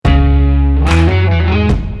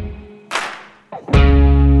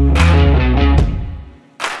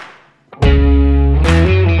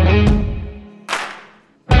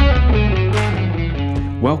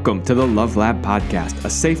Welcome to the Love Lab Podcast, a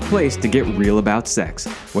safe place to get real about sex.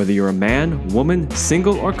 Whether you're a man, woman,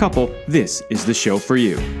 single, or couple, this is the show for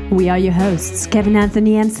you. We are your hosts, Kevin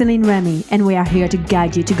Anthony and Celine Remy, and we are here to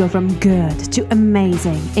guide you to go from good to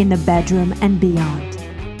amazing in the bedroom and beyond.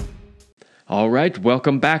 All right,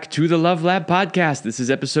 welcome back to the Love Lab Podcast. This is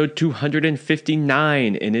episode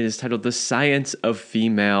 259, and it is titled The Science of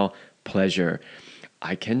Female Pleasure.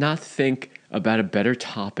 I cannot think about a better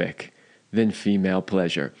topic than female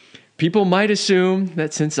pleasure. People might assume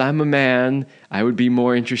that since I'm a man, I would be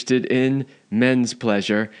more interested in men's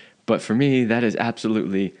pleasure, but for me, that is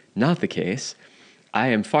absolutely not the case. I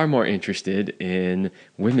am far more interested in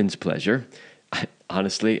women's pleasure,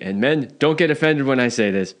 honestly, and men, don't get offended when I say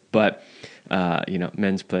this, but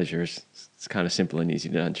men's pleasure is it's kind of simple and easy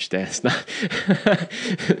to understand. It's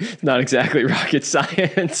not exactly rocket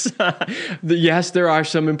science. Yes, there are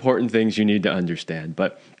some important things you need to understand,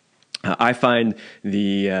 but I find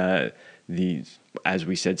the as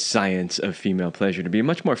we said, science of female pleasure to be a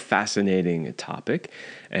much more fascinating topic.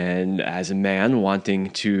 And as a man wanting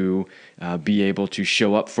to be able to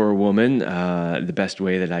show up for a woman the best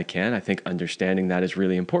way that I can, I think understanding that is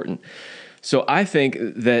really important. So I think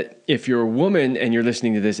that if you're a woman and you're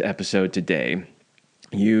listening to this episode today,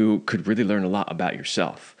 you could really learn a lot about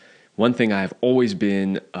yourself. One thing I've always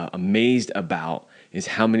been amazed about is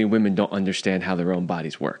how many women don't understand how their own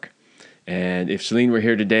bodies work. And if Celine were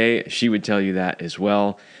here today, she would tell you that as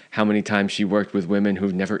well. How many times she worked with women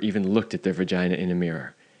who've never even looked at their vagina in a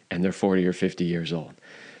mirror, and they're 40 or 50 years old.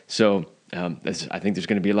 So I think there's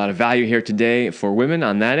going to be a lot of value here today for women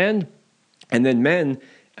on that end. And then men,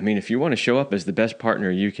 I mean, if you want to show up as the best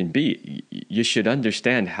partner you can be, you should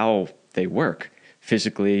understand how they work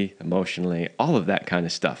physically, emotionally, all of that kind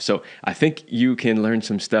of stuff. So I think you can learn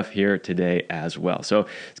some stuff here today as well. So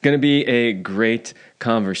it's going to be a great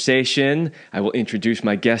conversation. I will introduce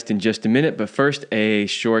my guest in just a minute, but first a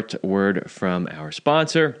short word from our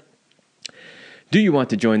sponsor. Do you want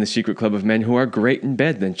to join the secret club of men who are great in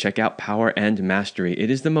bed? Then check out Power and Mastery. It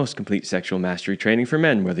is the most complete sexual mastery training for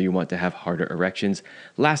men. Whether you want to have harder erections,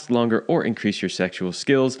 last longer, or increase your sexual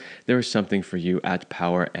skills, there is something for you at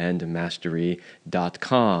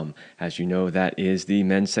powerandmastery.com. As you know, that is the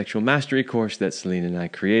men's sexual mastery course that Celine and I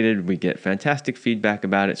created. We get fantastic feedback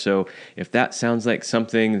about it. So if that sounds like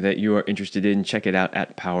something that you are interested in, check it out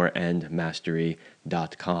at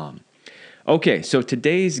powerandmastery.com. Okay, so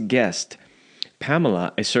today's guest,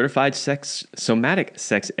 Pamela, a certified somatic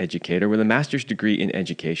sex educator with a master's degree in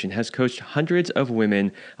education, has coached hundreds of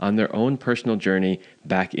women on their own personal journey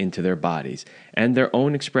back into their bodies and their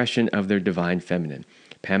own expression of their divine feminine.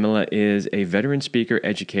 Pamela is a veteran speaker,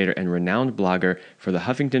 educator, and renowned blogger for the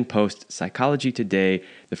Huffington Post, Psychology Today,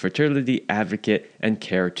 The Fertility Advocate, and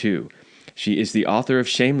Care 2. She is the author of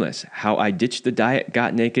Shameless, How I Ditched the Diet,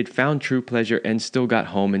 Got Naked, Found True Pleasure, and Still Got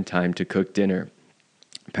Home in Time to Cook Dinner.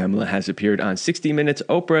 Pamela has appeared on 60 Minutes,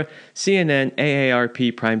 Oprah, CNN,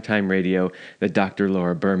 AARP, Primetime Radio, The Dr.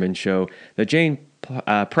 Laura Berman Show, The Jane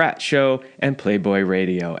Pratt Show, and Playboy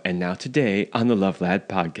Radio, and now today on the Love Lab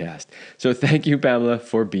Podcast. So thank you, Pamela,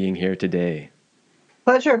 for being here today.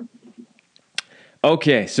 Pleasure.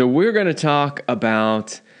 Okay, so we're going to talk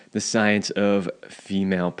about the science of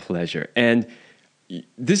female pleasure. And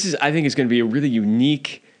this is, I think, is going to be a really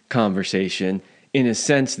unique conversation in a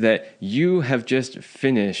sense that you have just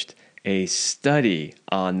finished a study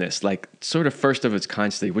on this, like sort of first of its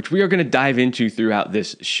kind study, which we are going to dive into throughout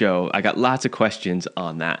this show. I got lots of questions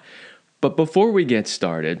on that. But before we get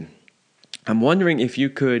started, I'm wondering if you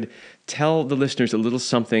could tell the listeners a little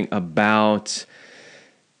something about,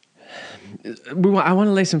 I want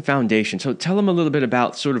to lay some foundation. So tell them a little bit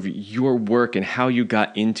about sort of your work and how you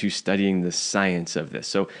got into studying the science of this.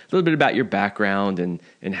 So a little bit about your background and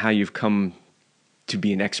how you've come to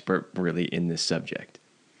be an expert really in this subject.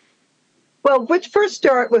 Well, let's first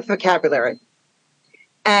start with vocabulary.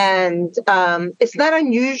 And it's not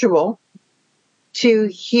unusual to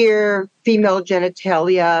hear female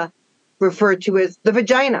genitalia referred to as the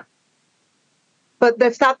vagina. But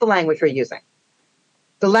that's not the language we're using.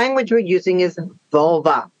 The language we're using is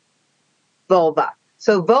vulva. Vulva.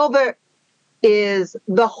 So vulva is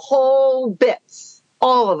the whole bits.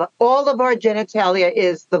 All of our genitalia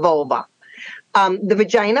is the vulva. The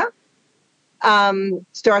vagina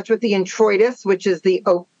starts with the introitus, which is the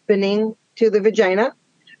opening to the vagina,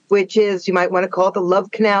 which is, you might want to call it the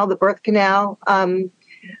love canal, the birth canal,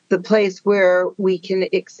 the place where we can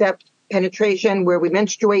accept penetration, where we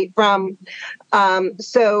menstruate from.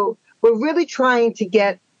 So we're really trying to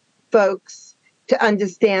get folks to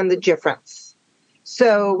understand the difference.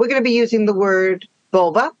 So we're going to be using the word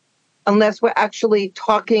vulva, unless we're actually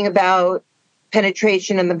talking about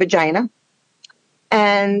penetration in the vagina.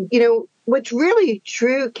 And, what's really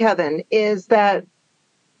true, Kevin, is that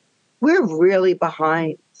we're really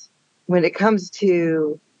behind when it comes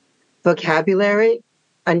to vocabulary,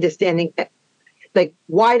 understanding. Like,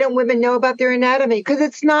 why don't women know about their anatomy? Because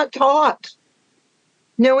it's not taught.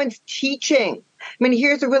 No one's teaching. I mean,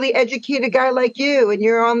 here's a really educated guy like you, and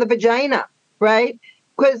you're on the vagina, right?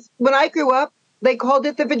 Because when I grew up, they called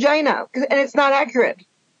it the vagina, and it's not accurate.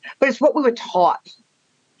 But it's what we were taught.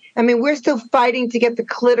 I mean, we're still fighting to get the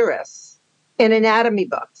clitoris in anatomy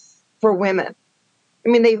books for women. I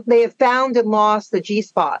mean, they have found and lost the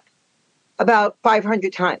G-spot about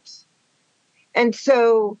 500 times. And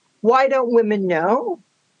so why don't women know?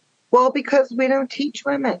 Well, because we don't teach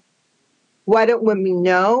women. Why don't women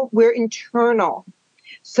know? We're internal.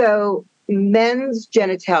 So men's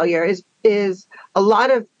genitalia is a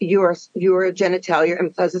lot of your genitalia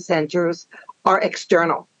and placentals are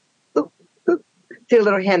external. Did a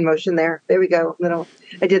little hand motion there. There we go.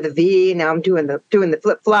 I did the V. Now I'm doing the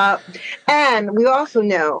flip flop. And we also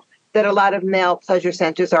know that a lot of male pleasure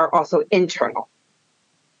centers are also internal.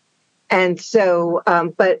 And so,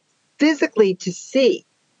 but physically to see,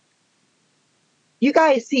 you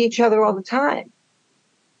guys see each other all the time.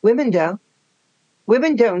 Women don't.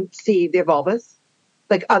 Women don't see their vulvas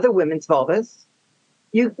like other women's vulvas.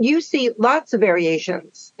 You see lots of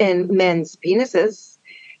variations in men's penises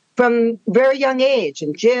from very young age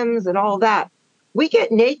and gyms and all that. We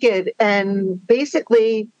get naked and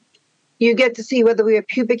basically you get to see whether we have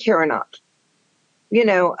pubic hair or not.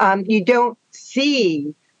 You don't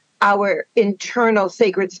see our internal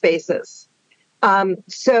sacred spaces.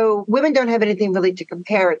 So women don't have anything really to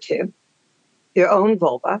compare it to, their own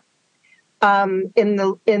vulva. In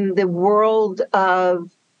the world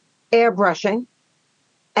of airbrushing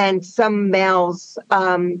and some males'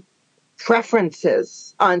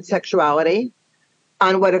 preferences on sexuality,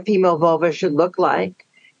 on what a female vulva should look like,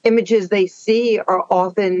 images they see are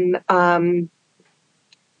often,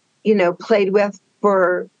 played with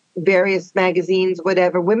for various magazines,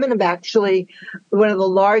 whatever. Women have actually, one of the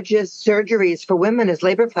largest surgeries for women is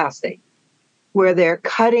laborplasty, where they're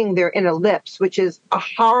cutting their inner lips, which is a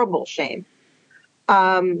horrible shame,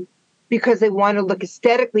 because they want to look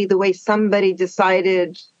aesthetically the way somebody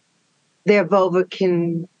decided their vulva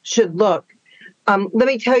should look. Let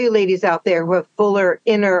me tell you, ladies out there who have fuller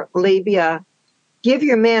inner labia, give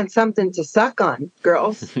your man something to suck on,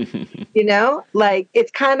 girls.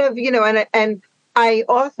 It's kind of, and I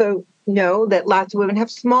also know that lots of women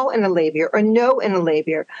have small inner labia or no inner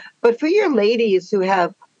labia. But for your ladies who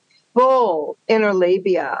have full inner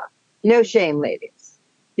labia, no shame, ladies.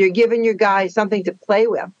 You're giving your guy something to play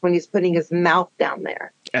with when he's putting his mouth down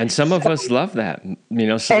there. And some of us love that.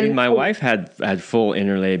 Celine, my wife had full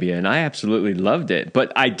inner labia, and I absolutely loved it.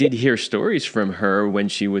 But I did hear stories from her when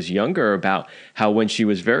she was younger about how when she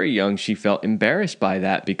was very young, she felt embarrassed by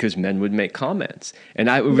that because men would make comments. And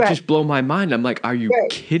it would just blow my mind. I'm like, are you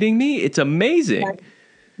kidding me? It's amazing.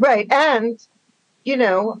 Right. And,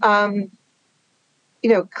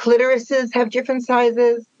 clitorises have different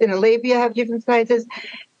sizes, inner labia have different sizes.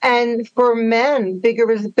 And for men, bigger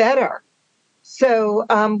is better. So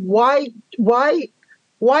why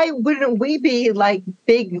wouldn't we be like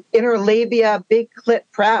big inner labia, big clit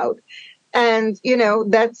proud? And,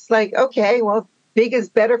 that's like, okay, well, big is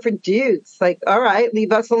better for dudes. Like, all right,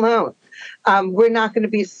 leave us alone. We're not going to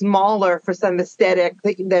be smaller for some aesthetic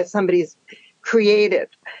that somebody's created.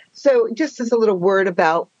 So just as a little word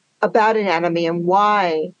about anatomy and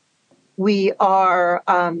why we are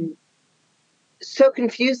so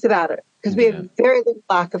confused about it. Because we have very little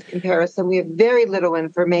lack of comparison. We have very little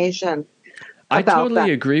information. I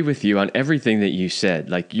totally agree with you on everything that you said.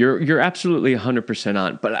 Like you're absolutely 100%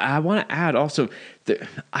 on. But I want to add also that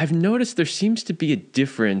I've noticed there seems to be a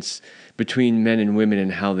difference between men and women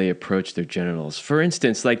and how they approach their genitals. For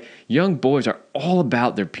instance, like young boys are all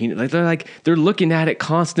about their penis. They're looking at it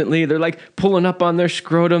constantly. They're like pulling up on their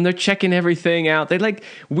scrotum. They're checking everything out.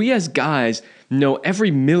 We as guys know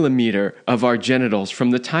every millimeter of our genitals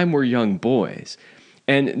from the time we're young boys.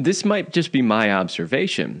 And this might just be my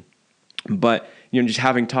observation. But, just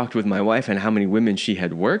having talked with my wife and how many women she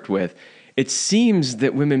had worked with, it seems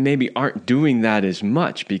that women maybe aren't doing that as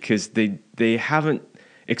much because they haven't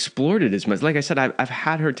explored it as much. Like I said, I've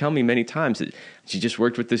had her tell me many times that she just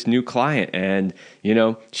worked with this new client and,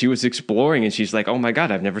 she was exploring and she's like, oh my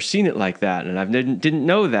God, I've never seen it like that. And I didn't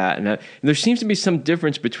know that. And there seems to be some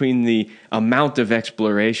difference between the amount of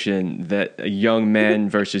exploration that young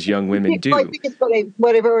men versus young women do. I think it's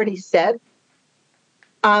what I've already said.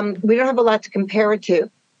 We don't have a lot to compare it to.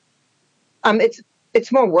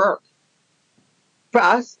 It's more work for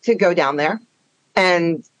us to go down there.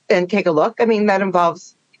 and take a look. I mean, that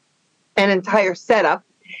involves an entire setup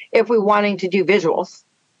if we're wanting to do visuals.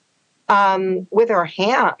 With our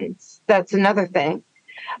hands, that's another thing.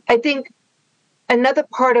 I think another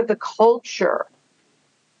part of the culture,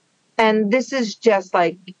 and this is just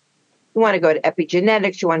like, you want to go to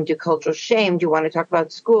epigenetics, you want to do cultural shame, do you want to talk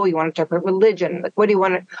about school, you want to talk about religion, like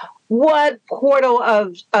what portal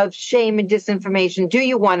of shame and disinformation do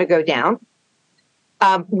you want to go down?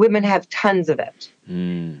 Women have tons of it.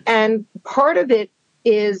 And part of it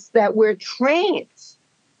is that we're trained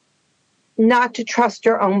not to trust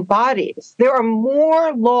our own bodies. There are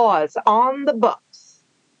more laws on the books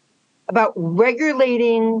about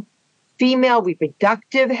regulating female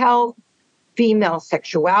reproductive health, female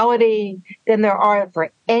sexuality, than there are for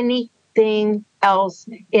anything else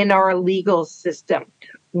in our legal system.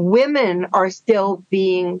 Women are still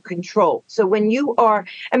being controlled. So when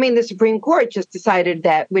the Supreme Court just decided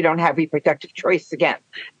that we don't have reproductive choice again.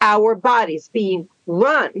 Our bodies being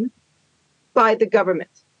run by the government.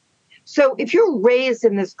 So if you're raised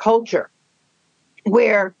in this culture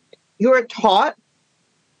where you're taught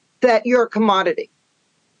that you're a commodity,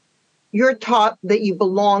 you're taught that you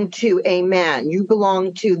belong to a man, you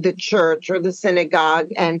belong to the church or the synagogue,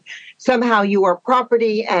 and somehow you are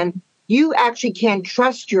property, and you actually can't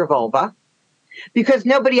trust your vulva because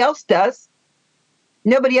nobody else does.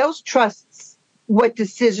 Nobody else trusts what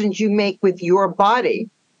decisions you make with your body.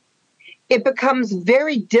 It becomes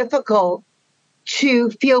very difficult to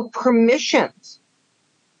feel permissions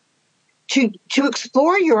to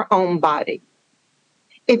explore your own body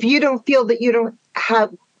if you don't feel that you don't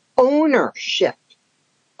have ownership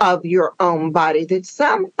of your own body, that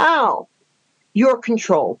somehow you're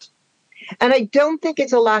controlled. And I don't think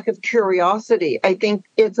it's a lack of curiosity. I think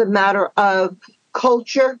it's a matter of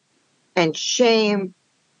culture and shame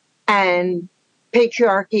and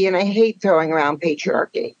patriarchy, and I hate throwing around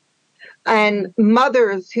patriarchy. And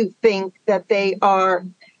mothers who think that they are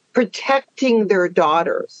protecting their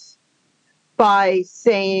daughters by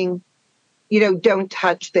saying, don't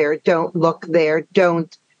touch there, don't look there,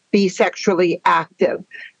 don't be sexually active.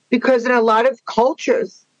 Because in a lot of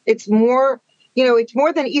cultures, it's more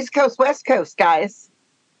than East Coast, West Coast, guys.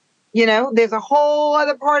 There's a whole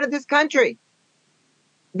other part of this country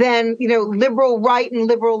than, liberal right and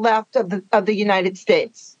liberal left of the United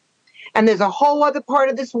States. And there's a whole other part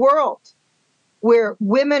of this world where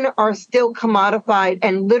women are still commodified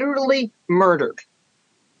and literally murdered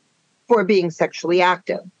for being sexually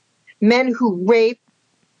active. Men who rape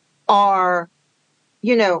are,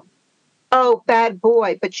 oh, bad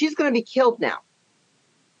boy, but she's going to be killed now.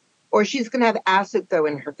 Or she's going to have acid thrown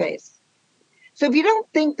in her face. So if you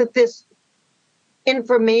don't think that this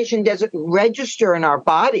information doesn't register in our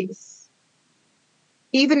bodies,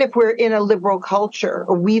 even if we're in a liberal culture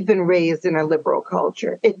or we've been raised in a liberal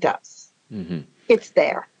culture, it does. Mm-hmm. It's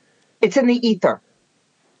there. It's in the ether.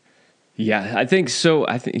 Yeah, I think so.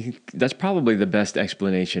 I think that's probably the best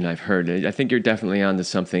explanation I've heard. I think you're definitely onto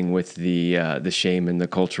something with the shame and the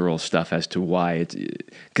cultural stuff as to why it's.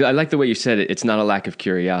 Because I like the way you said it. It's not a lack of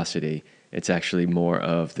curiosity. It's actually more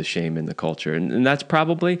of the shame and the culture, and that's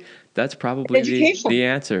probably the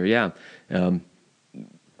answer. Yeah,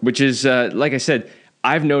 which is like I said,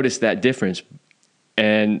 I've noticed that difference,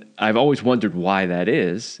 and I've always wondered why that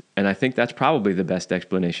is, and I think that's probably the best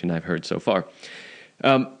explanation I've heard so far.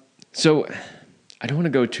 So I don't want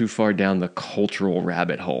to go too far down the cultural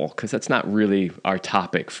rabbit hole because that's not really our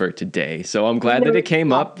topic for today. So I'm glad that it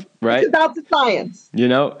came up, right? It's about the science.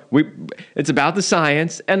 It's about the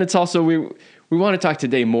science, and it's also we want to talk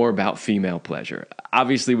today more about female pleasure.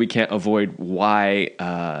 Obviously, we can't avoid why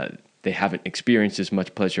they haven't experienced as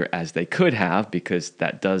much pleasure as they could have because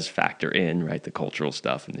that does factor in, right? The cultural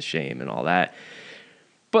stuff and the shame and all that.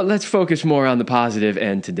 But let's focus more on the positive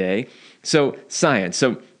end today. So science.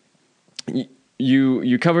 So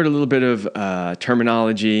you covered a little bit of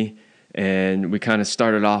terminology, and we kind of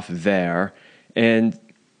started off there. And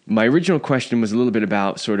my original question was a little bit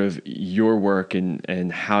about sort of your work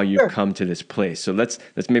and how you've come to this place. So let's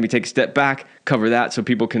maybe take a step back, cover that so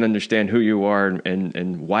people can understand who you are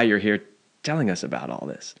and why you're here telling us about all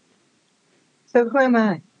this. So who am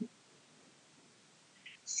I?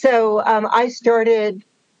 So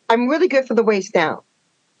I'm really good for the waist down.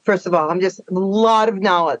 First of all, I'm just a lot of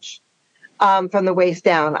knowledge. From the waist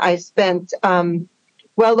down. I spent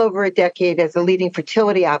well over a decade as a leading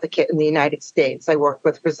fertility advocate in the United States. I worked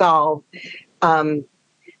with Resolve, and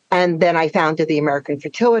then I founded the American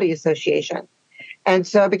Fertility Association. And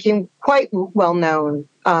so I became quite well known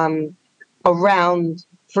around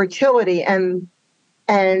fertility and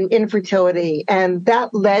infertility. And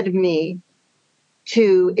that led me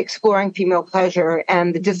to exploring female pleasure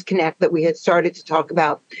and the disconnect that we had started to talk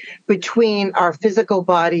about between our physical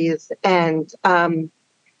bodies and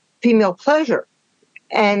female pleasure.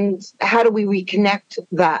 And how do we reconnect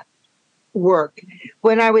that work?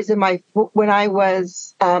 When I was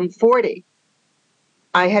 40,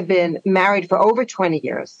 I had been married for over 20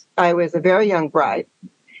 years. I was a very young bride.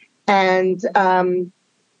 And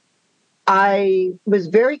I was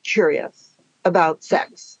very curious about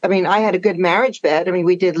sex. I mean, I had a good marriage bed. I mean,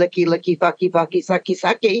 we did licky, licky, fucky, fucky, sucky,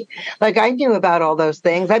 sucky. Like, I knew about all those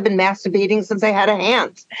things. I've been masturbating since I had a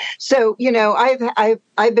hand. So, you know, I've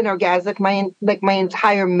been orgasmic my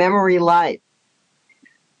entire memory life.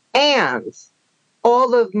 And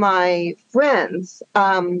all of my friends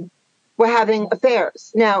were having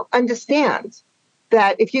affairs. Now, understand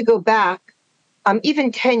that if you go back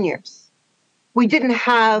even 10 years, we didn't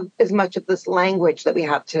have as much of this language that we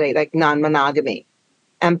have today, like non-monogamy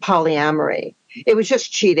and polyamory. It was just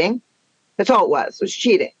cheating. That's all it was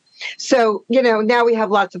cheating. So, you know, now we have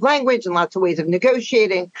lots of language and lots of ways of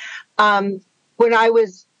negotiating. When I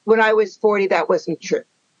was 40, that wasn't true.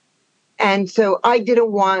 And so I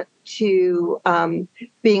didn't want to,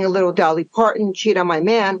 being a little Dolly Parton, cheat on my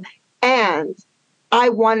man. And I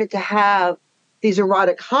wanted to have these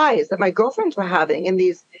erotic highs that my girlfriends were having in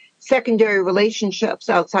these secondary relationships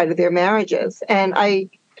outside of their marriages. And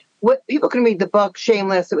people can read the book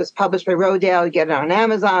Shameless. It was published by Rodale. You get it on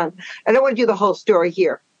Amazon. I don't want to do the whole story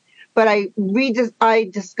here, but I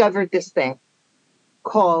discovered this thing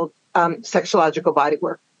called sexological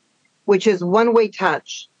bodywork, which is one-way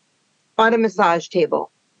touch on a massage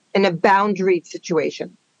table in a boundaried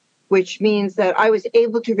situation, which means that I was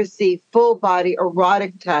able to receive full body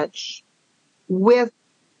erotic touch with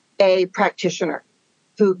a practitioner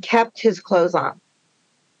who kept his clothes on,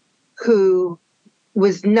 who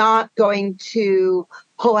was not going to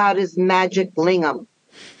pull out his magic lingam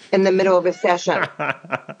in the middle of a session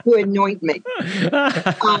to anoint me.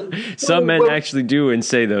 Some men actually do and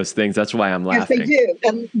say those things. That's why I'm laughing. Yes,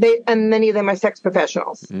 they do. And many of them are sex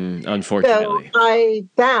professionals. Unfortunately. So I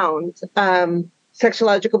found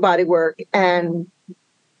sexological bodywork, and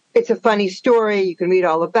it's a funny story. You can read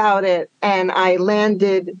all about it. And I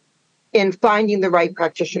landed in finding the right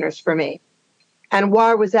practitioners for me. And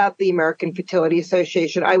while I was at the American Fertility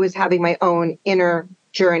Association, I was having my own inner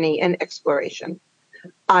journey and exploration.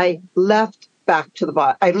 I left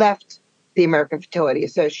the American Fertility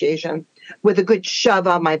Association with a good shove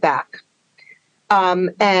on my back.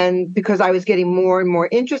 And because I was getting more and more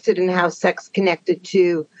interested in how sex connected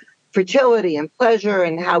to fertility and pleasure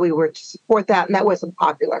and how we were to support that. And that wasn't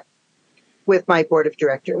popular with my board of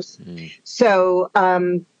directors. So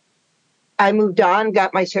I moved on,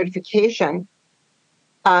 got my certification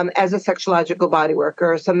as a sexological body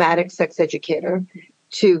worker, a somatic sex educator,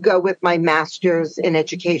 to go with my master's in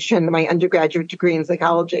education, my undergraduate degree in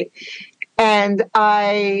psychology. And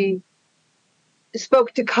I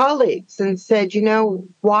spoke to colleagues and said, you know,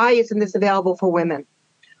 why isn't this available for women?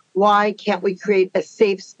 Why can't we create a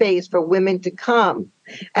safe space for women to come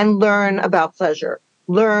and learn about pleasure,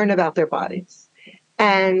 learn about their bodies?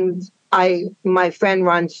 And my friend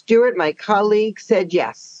Ron Stewart, my colleague, said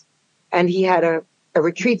yes. And he had a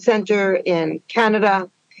retreat center in Canada.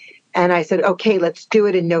 And I said, okay, let's do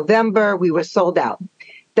it in November. We were sold out.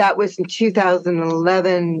 That was in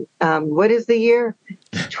 2011. What is the year?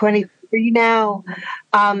 23 now.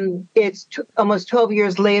 It's almost 12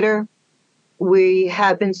 years later. We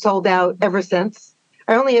have been sold out ever since.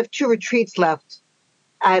 I only have 2 retreats left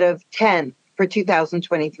out of 10 for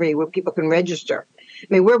 2023 where people can register. I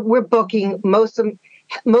mean, we're booking most of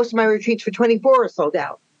my retreats for 24 are sold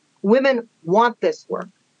out. Women want this work.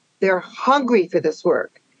 They're hungry for this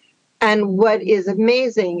work. And what is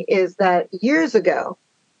amazing is that years ago,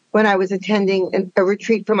 when I was attending a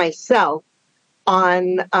retreat for myself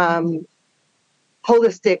on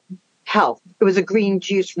holistic health, it was a green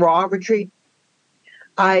juice raw retreat.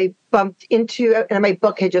 I bumped into, and my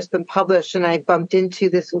book had just been published, and I bumped into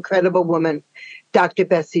this incredible woman, Dr.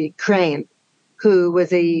 Bessie Crane, who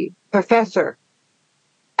was a professor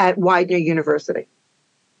at Widener University,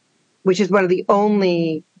 which is one of the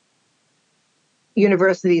only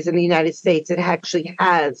universities in the United States that actually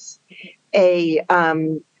has a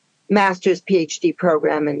master's PhD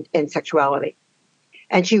program in sexuality.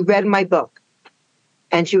 And she read my book,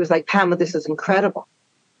 and she was like, Pamela, this is incredible.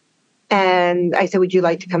 And I said, would you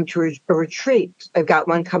like to come to a retreat? I've got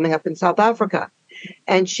one coming up in South Africa.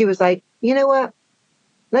 And she was like, you know what?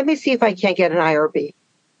 Let me see if I can't get an IRB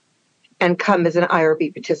and come as an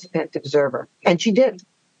IRB participant observer. And she did.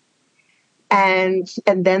 And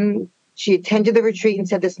then she attended the retreat and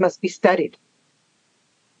said, this must be studied.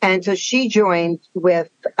 And so she joined with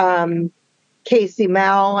Casey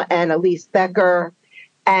Mel and Elise Becker,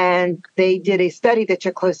 and they did a study that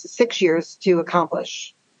took close to 6 years to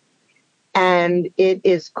accomplish. And it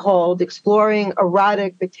is called Exploring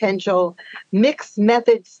Erotic Potential Mixed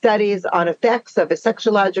Method Studies on Effects of a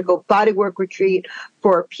Sexological Bodywork Retreat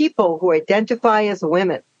for People Who Identify as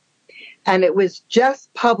Women. And it was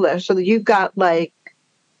just published, so that you've got like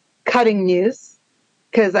cutting news,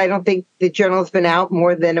 because I don't think the journal's been out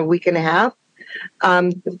more than a week and a half,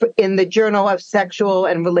 in the Journal of Sexual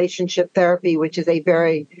and Relationship Therapy, which is a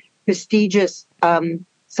very prestigious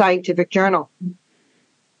scientific journal.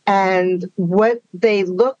 And what they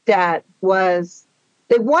looked at was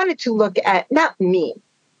they wanted to look at not me.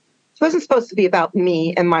 It wasn't supposed to be about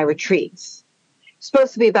me and my retreats. It's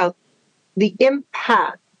supposed to be about the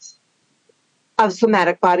impact of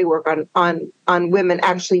somatic bodywork on women,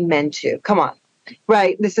 actually men too. Come on,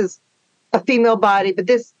 right? This is a female body, but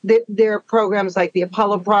there are programs like the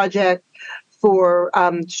Apollo Project for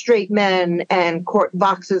straight men, and Court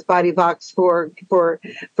Vox's Body Vox for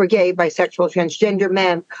gay, bisexual, transgender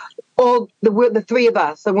men. All the three of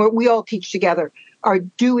us, and we all teach together, are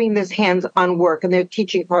doing this hands-on work, and they're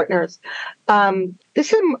teaching partners.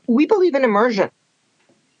 We believe in immersion.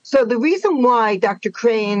 So the reason why Dr.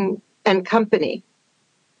 Crane and company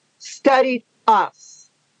studied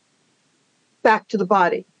us back to the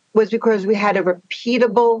body was because we had a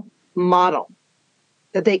repeatable model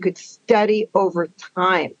that they could study over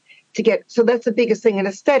time to get. So that's the biggest thing in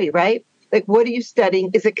a study, right? Like, what are you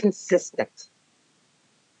studying? Is it consistent?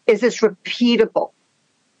 Is this repeatable?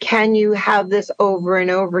 Can you have this over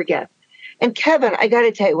and over again? And Kevin, I got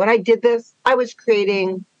to tell you, when I did this, I was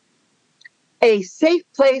creating a safe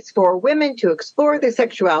place for women to explore their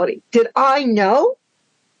sexuality. Did I know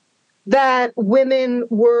that women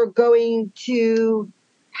were going to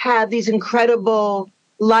have these incredible,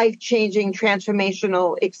 life-changing,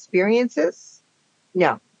 transformational experiences?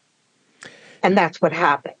 No. And that's what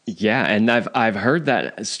happened. Yeah, and I've heard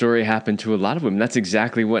that story happen to a lot of women. That's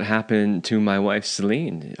exactly what happened to my wife,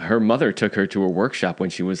 Celine. Her mother took her to a workshop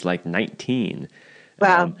when she was like 19.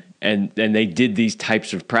 Wow. And they did these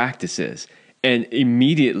types of practices. And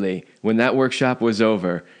immediately, when that workshop was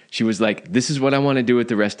over, she was like, this is what I want to do with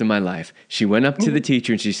the rest of my life. She went up to the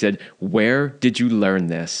teacher and she said, where did you learn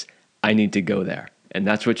this? I need to go there. And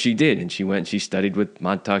that's what she did. And she went, she studied with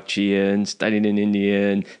Montauk Chia and studied in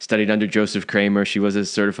India and studied under Joseph Kramer. She was a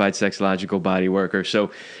certified sexological body worker.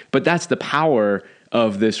 So, but that's the power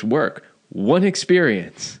of this work. One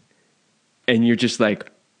experience. And you're just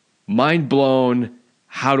like, mind blown.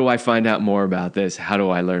 How do I find out more about this? How do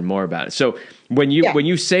I learn more about it? So when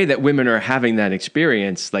you say that women are having that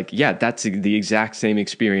experience, like, yeah, that's the exact same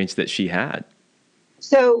experience that she had.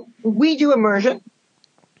 So we do immersion.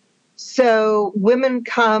 So women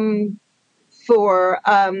come for,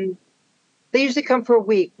 they usually come for a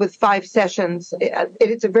week with 5 sessions.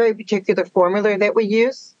 It's a very particular formula that we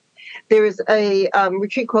use. There is a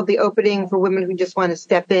retreat called The Opening for women who just want to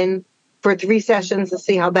step in for 3 sessions and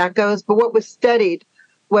see how that goes. But what was studied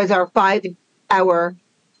was our 5-hour,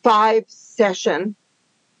 5-session,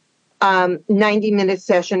 90-minute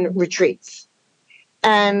session retreats.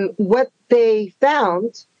 And what they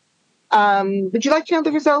found, would you like to know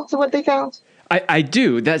the results of what they found? I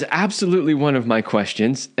do. That's absolutely one of my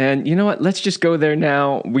questions. And you know what? Let's just go there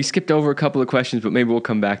now. We skipped over a couple of questions, but maybe we'll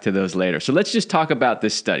come back to those later. So let's just talk about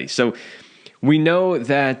this study. So we know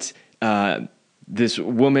that this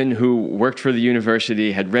woman who worked for the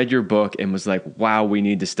university had read your book and was like, wow, we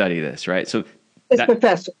need to study this, right? So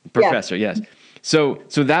Professor, yes. So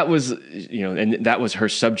that was, and that was her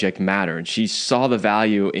subject matter. And she saw the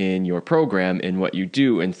value in your program and what you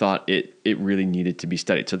do and thought it really needed to be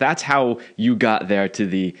studied. So that's how you got there to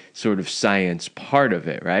the sort of science part of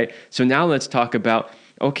it, right? So now let's talk about,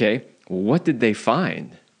 okay, what did they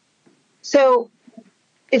find? So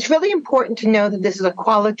it's really important to know that this is a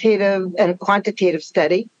qualitative and quantitative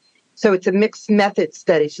study. So it's a mixed method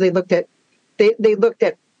study. So they looked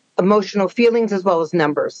at emotional feelings as well as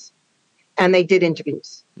numbers. And they did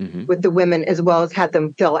interviews with the women as well as had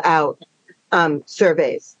them fill out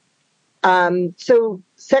surveys. So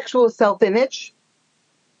sexual self-image,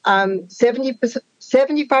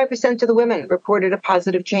 75% of the women reported a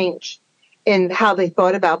positive change in how they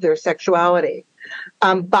thought about their sexuality.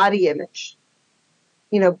 Body image,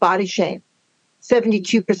 body shame,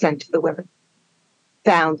 72% of the women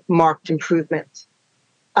found marked improvement.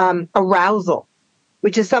 Arousal,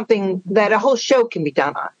 which is something that a whole show can be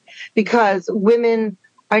done on, because women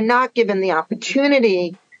are not given the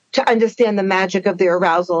opportunity to understand the magic of their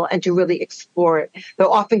arousal and to really explore it. They're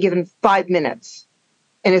often given 5 minutes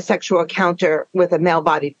in a sexual encounter with a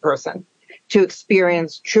male-bodied person to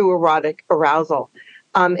experience true erotic arousal.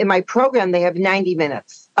 In my program, they have 90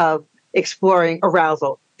 minutes of exploring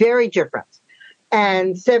arousal, very different.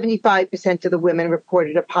 And 75% of the women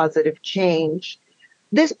reported a positive change.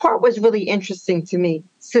 This part was really interesting to me.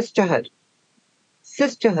 Sisterhood.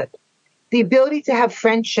 The ability to have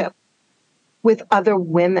friendship with other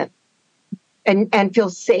women and feel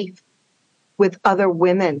safe with other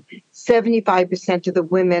women. 75% of the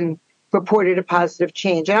women reported a positive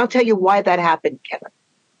change. And I'll tell you why that happened, Kevin.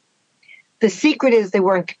 The secret is they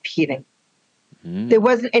weren't competing. There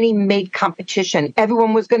wasn't any mate competition.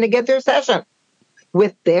 Everyone was going to get their session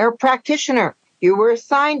with their practitioner. You were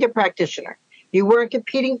assigned a practitioner. You weren't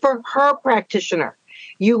competing for her practitioner.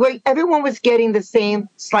 Everyone was getting the same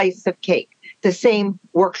slice of cake, the same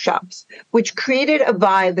workshops, which created a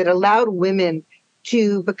vibe that allowed women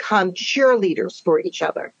to become cheerleaders for each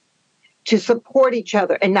other, to support each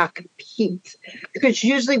other and not compete. Because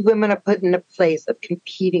usually women are put in a place of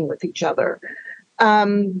competing with each other.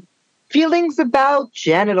 Feelings about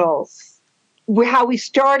genitals, how we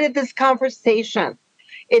started this conversation.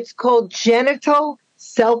 It's called genital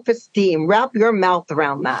self-esteem. Wrap your mouth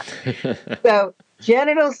around that. So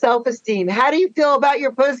genital self-esteem. How do you feel about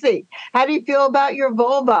your pussy? How do you feel about your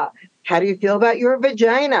vulva? How do you feel about your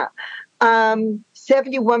vagina?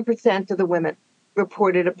 71% of the women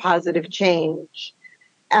reported a positive change.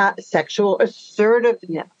 Sexual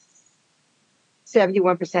assertiveness.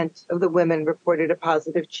 71% of the women reported a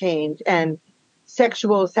positive change. And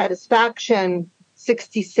sexual satisfaction,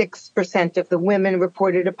 66% of the women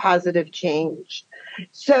reported a positive change.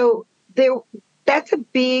 So that's a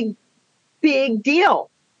big, big deal.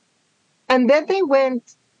 And then they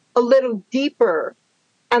went a little deeper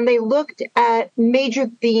and they looked at major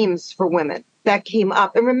themes for women that came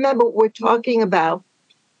up. And remember, what we're talking about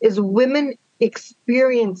is women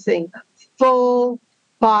experiencing full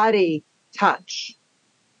body touch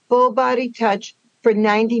for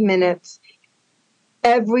 90 minutes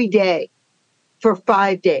every day for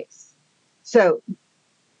 5 days. So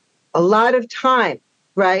a lot of time,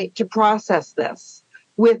 right, to process this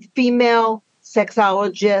with female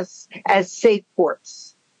sexologists as safe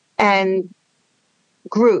ports and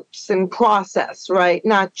groups and process, right?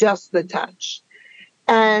 Not just the touch.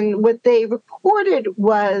 And what they reported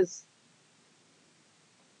was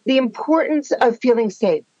the importance of feeling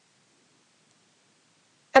safe.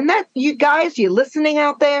 And that, you guys, you listening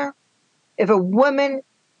out there, if a woman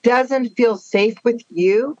doesn't feel safe with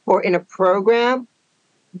you or in a program,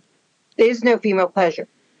 there's no female pleasure.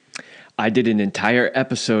 I did an entire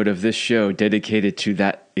episode of this show dedicated to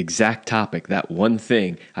that exact topic, that one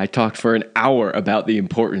thing. I talked for an hour about the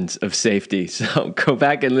importance of safety. So go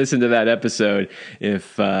back and listen to that episode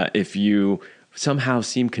if you somehow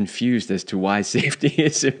seem confused as to why safety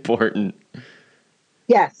is important.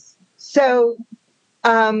 Yes. So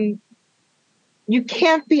you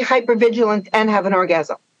can't be hypervigilant and have an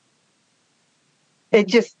orgasm. It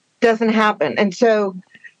just doesn't happen. And so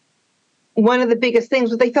one of the biggest things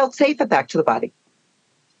was they felt safe at Back to the Body.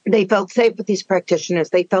 They felt safe with these practitioners.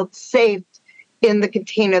 They felt safe in the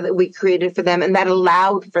container that we created for them, and that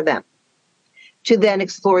allowed for them to then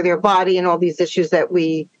explore their body and all these issues that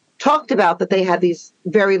we talked about, that they had these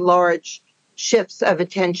very large shifts of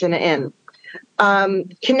attention in.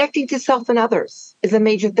 Connecting to self and others is a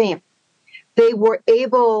major theme. They were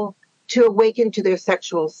able to awaken to their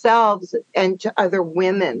sexual selves and to other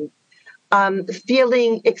women,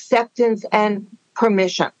 feeling acceptance and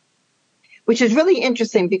permission, which is really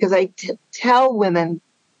interesting because I tell women,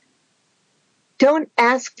 don't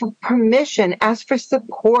ask for permission, ask for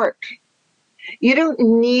support. You don't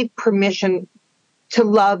need permission to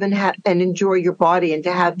love and enjoy your body and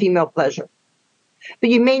to have female pleasure, but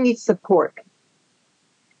you may need support.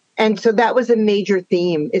 And so that was a major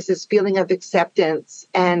theme, is this feeling of acceptance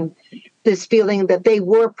and this feeling that they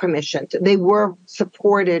were permissioned, they were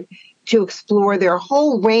supported to explore their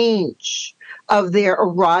whole range of their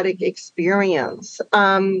erotic experience.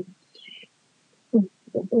 The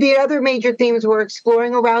other major themes were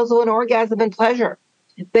exploring arousal and orgasm and pleasure.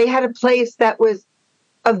 They had a place that was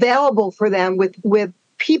available for them with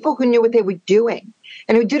people who knew what they were doing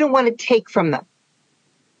and who didn't want to take from them,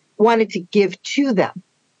 wanted to give to them.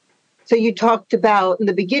 So you talked about in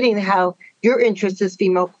the beginning how your interest is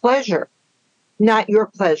female pleasure, not your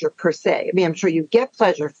pleasure per se. I mean, I'm sure you get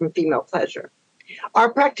pleasure from female pleasure.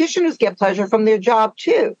 Our practitioners get pleasure from their job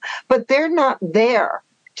too, but they're not there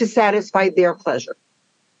to satisfy their pleasure.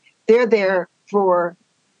 They're there for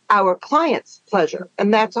our clients' pleasure,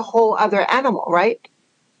 and that's a whole other animal, right?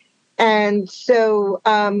 And so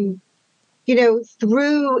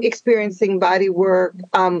through experiencing body work,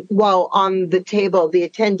 while on the table, the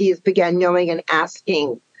attendees began knowing and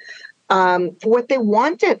asking for what they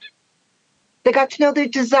wanted. They got to know their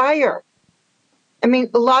desire. I mean,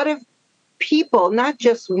 a lot of people, not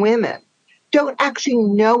just women, don't actually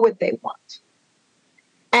know what they want.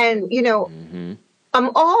 And, Mm-hmm. I'm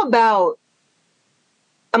all about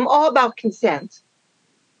consent.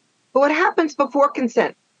 But what happens before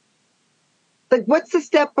consent? Like, what's the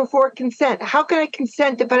step before consent? How can I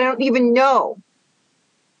consent if I don't even know?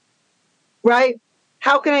 Right?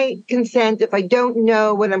 How can I consent if I don't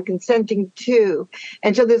know what I'm consenting to?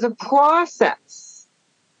 And so there's a process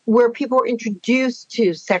where people are introduced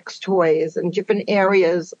to sex toys and different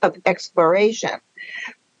areas of exploration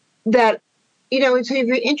that, and so if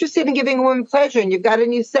you're interested in giving a woman pleasure and you've got a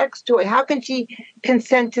new sex toy, how can she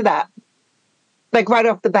consent to that? Like right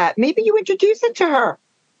off the bat, maybe you introduce it to her.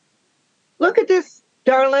 Look at this,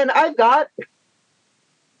 darling. I've got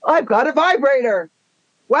a vibrator.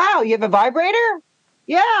 Wow, you have a vibrator?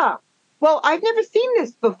 Yeah. Well, I've never seen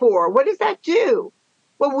this before. What does that do?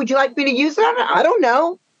 Well, would you like me to use it on it? I don't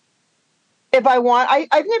know. If I want,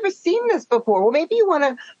 I've never seen this before. Well, maybe you want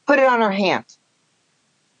to put it on her hand.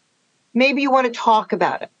 Maybe you want to talk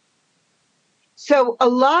about it. So a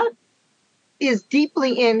lot is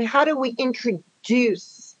deeply in how do we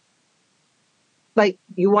introduce, like,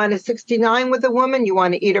 you want a 69 with a woman, you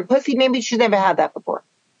want to eat her pussy, maybe she's never had that before.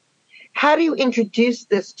 How do you introduce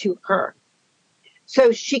this to her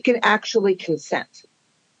so she can actually consent?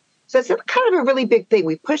 So it's kind of a really big thing.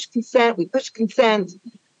 We push consent,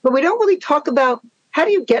 but we don't really talk about how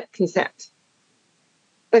do you get consent?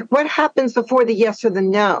 Like, what happens before the yes or the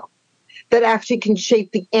no that actually can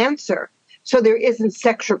shape the answer so there isn't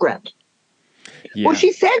sex regret? Yeah. Well,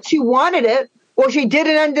 she said she wanted it, or she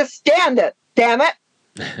didn't understand it. Damn it.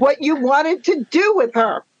 What you wanted to do with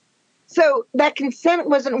her. So that consent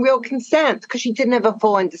wasn't real consent because she didn't have a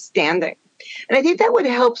full understanding. And I think that would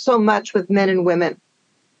help so much with men and women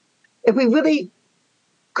if we really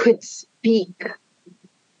could speak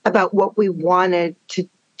about what we wanted to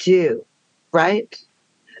do, right?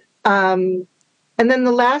 And then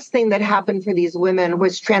the last thing that happened for these women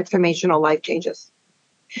was transformational life changes.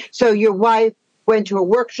 So your wife went to a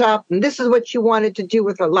workshop and this is what she wanted to do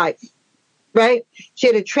with her life, right? She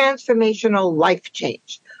had a transformational life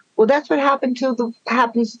change. Well, that's what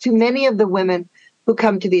happens to many of the women who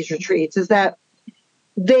come to these retreats is that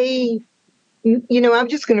they, I'm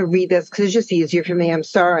just going to read this because it's just easier for me. I'm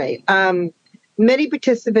sorry. Many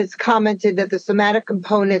participants commented that the somatic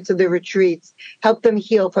components of the retreats help them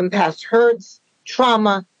heal from past hurts,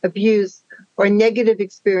 trauma, abuse, or negative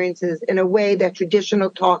experiences in a way that traditional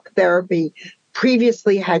talk therapy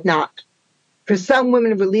previously had not. For some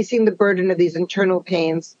women, releasing the burden of these internal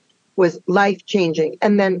pains was life-changing.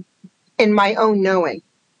 And then in my own knowing,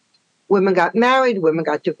 women got married, women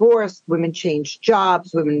got divorced, women changed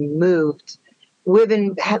jobs, women moved,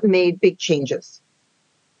 women have made big changes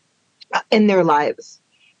in their lives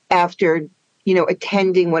after,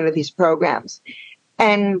 attending one of these programs.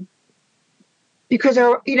 And because,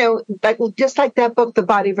 just like that book, The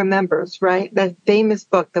Body Remembers, right? That famous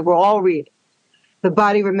book that we'll all read. The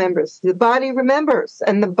body remembers. The body remembers.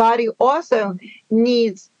 And the body also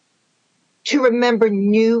needs to remember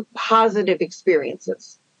new positive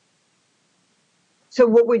experiences. So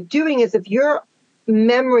what we're doing is if your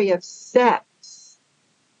memory of sex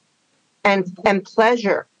and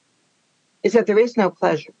pleasure is that there is no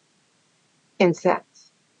pleasure in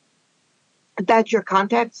sex, if that's your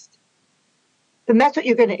context, then that's what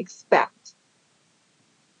you're going to expect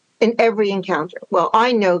in every encounter. Well,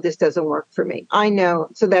 I know this doesn't work for me. I know.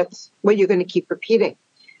 So that's what you're going to keep repeating.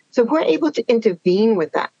 So if we're able to intervene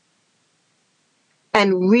with that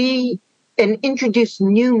and introduce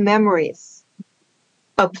new memories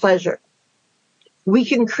of pleasure, we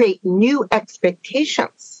can create new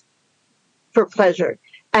expectations for pleasure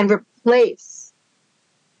and replace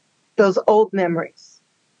those old memories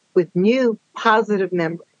with new positive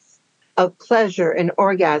memories of pleasure and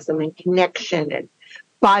orgasm and connection and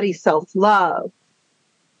body self-love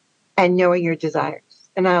and knowing your desires.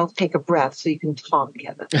 And I'll take a breath so you can talk,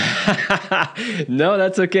 Kevin. No,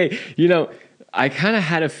 that's okay. I kind of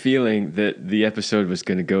had a feeling that the episode was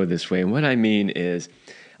going to go this way. And what I mean is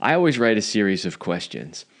I always write a series of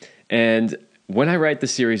questions. And when I write the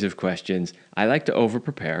series of questions, I like to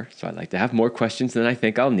over-prepare. So I like to have more questions than I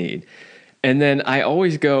think I'll need. And then I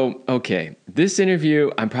always go, okay, this interview,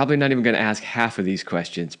 I'm probably not even going to ask half of these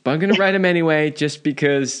questions, but I'm going to write them anyway, just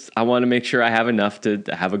because I want to make sure I have enough to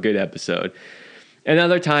have a good episode. And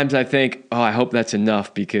other times I think, oh, I hope that's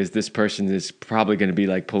enough because this person is probably going to be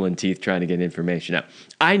like pulling teeth trying to get information out.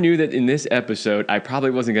 I knew that in this episode, I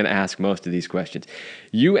probably wasn't going to ask most of these questions.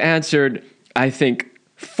 You answered, I think,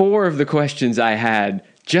 4 of the questions I had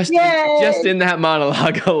just in that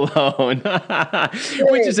monologue alone,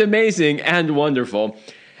 which is amazing and wonderful.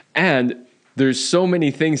 And there's so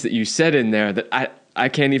many things that you said in there that I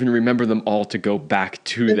can't even remember them all to go back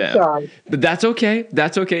to them. Sorry. But that's okay.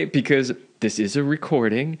 That's okay because this is a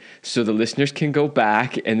recording, so the listeners can go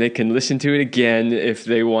back and they can listen to it again if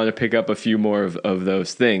they want to pick up a few more of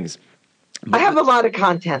those things. I have a lot of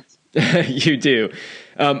content. You do.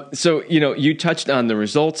 So, you touched on the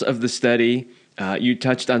results of the study. You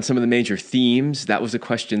touched on some of the major themes. That was a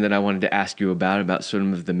question that I wanted to ask you about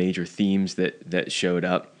some of the major themes that showed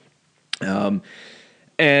up.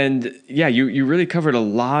 And yeah, you really covered a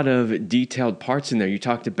lot of detailed parts in there. You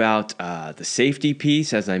talked about the safety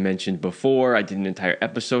piece, as I mentioned before. I did an entire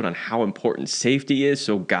episode on how important safety is.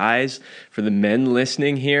 So guys, for the men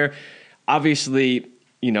listening here, obviously,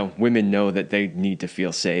 women know that they need to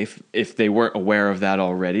feel safe. If they weren't aware of that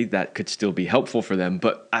already, that could still be helpful for them.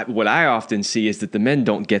 But what I often see is that the men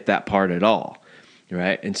don't get that part at all.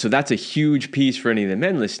 Right. And so that's a huge piece for any of the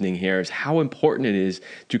men listening here is how important it is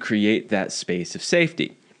to create that space of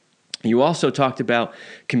safety. You also talked about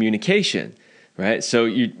communication, right? So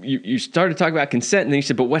you started talking about consent and then you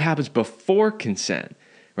said, but what happens before consent?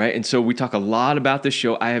 Right. And so we talk a lot about this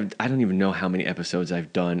show. I don't even know how many episodes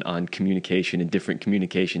I've done on communication and different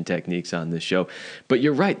communication techniques on this show. But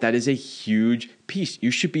you're right. That is a huge piece. You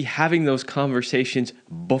should be having those conversations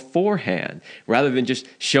beforehand rather than just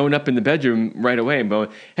showing up in the bedroom right away and going,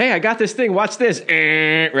 hey, I got this thing. Watch this.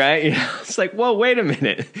 Right. It's like, whoa, wait a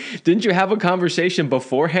minute. Didn't you have a conversation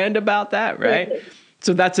beforehand about that? Right.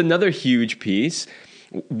 So that's another huge piece.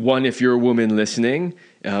 One, if you're a woman listening,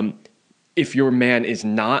 if your man is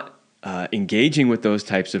not engaging with those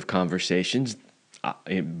types of conversations,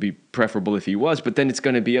 it'd be preferable if he was, but then it's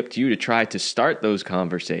going to be up to you to try to start those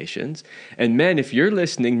conversations. And men, if you're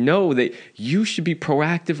listening, know that you should be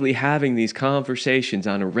proactively having these conversations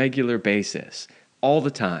on a regular basis, all the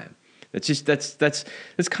time. That's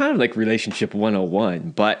kind of like relationship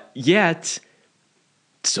 101, but yet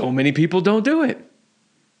so many people don't do it.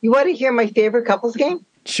 You want to hear my favorite couples game?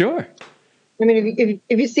 Sure. I mean,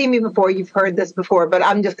 if you've seen me before, you've heard this before, but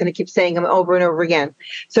I'm just going to keep saying them over and over again.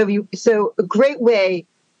 So a great way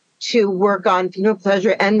to work on female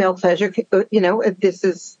pleasure and male pleasure,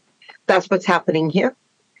 if that's what's happening here,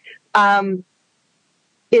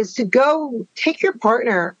 is to go take your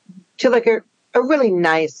partner to like a really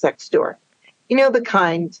nice sex store. The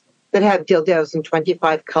kind that have dildos in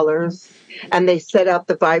 25 colors and they set up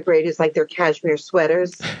the vibrators like they're cashmere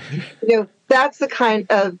sweaters. That's the kind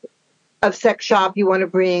of sex shop you want to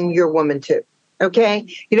bring your woman to, okay?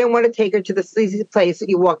 You don't want to take her to the sleazy place that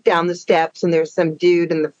you walk down the steps and there's some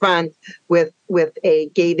dude in the front with a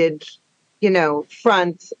gated,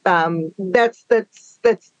 front. That's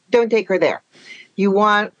don't take her there. You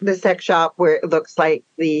want the sex shop where it looks like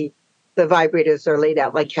the vibrators are laid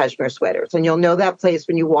out like cashmere sweaters, and you'll know that place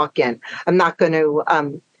when you walk in. I'm not a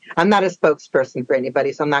spokesperson for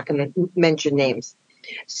anybody, so I'm not going to mention names.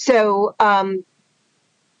 So,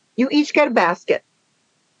 you each get a basket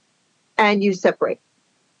and you separate.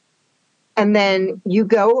 And then you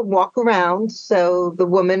go and walk around. So the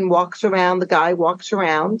woman walks around, the guy walks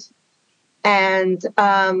around, and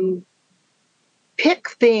pick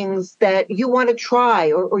things that you want to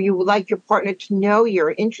try or you would like your partner to know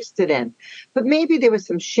you're interested in. But maybe there was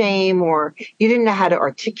some shame or you didn't know how to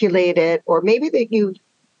articulate it, or maybe that you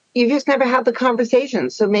just never had the conversation.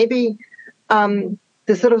 So maybe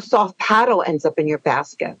this little soft paddle ends up in your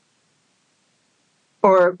basket.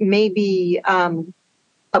 Or maybe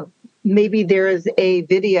maybe there is a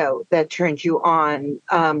video that turns you on,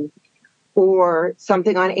 or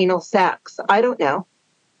something on anal sex. I don't know.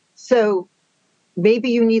 So maybe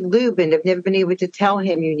you need lube and have never been able to tell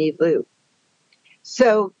him you need lube.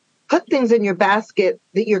 So put things in your basket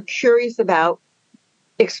that you're curious about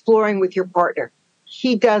exploring with your partner.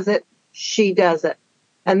 He does it, she does it.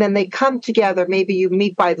 And then they come together. Maybe you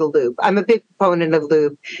meet by the lube. I'm a big proponent of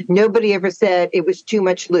lube. Nobody ever said it was too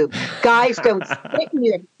much lube. Guys, don't stick in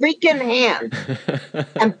your freaking hand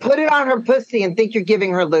and put it on her pussy and think you're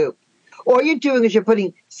giving her lube. All you're doing is you're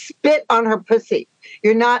putting spit on her pussy.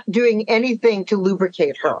 You're not doing anything to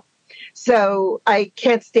lubricate her. So I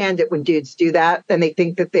can't stand it when dudes do that and they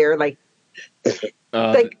think that they're like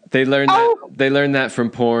Like, they learned oh, that. They learned that from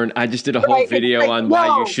porn. I just did a whole right. It's video like, on why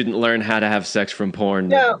you no, shouldn't learn how to have sex from porn.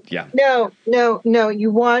 no, Yeah. no, no, no. You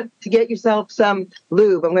want to get yourself some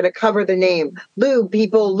lube. I'm going to cover the name. Lube,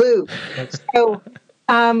 people, lube. So,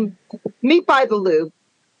 meet by the lube,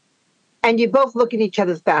 and you both look in each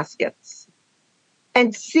other's baskets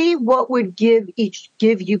and see what would give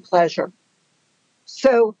you pleasure.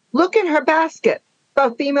 So look in her basket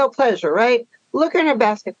about female pleasure, right? Look in her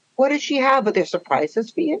basket. What does she have? Are there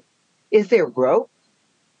surprises for you? Is there rope?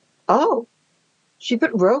 Oh, she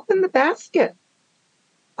put rope in the basket.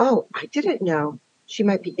 Oh, I didn't know she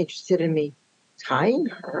might be interested in me tying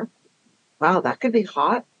her. Wow, that could be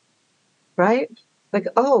hot, right? Like,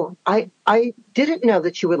 oh, I didn't know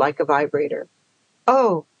that she would like a vibrator.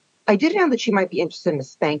 Oh, I didn't know that she might be interested in a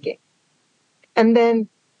spanking. And then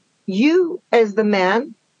you, as the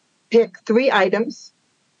man, pick 3 items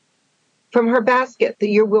from her basket that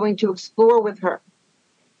you're willing to explore with her.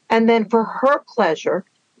 And then for her pleasure,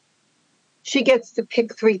 she gets to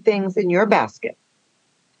pick 3 things in your basket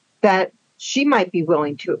that she might be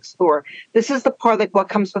willing to explore. This is the part like what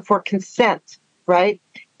comes before consent, right?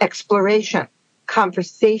 Exploration,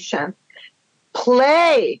 conversation,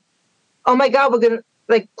 play. Oh my God, we're going to,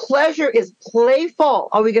 like, pleasure is playful.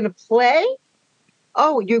 Are we going to play?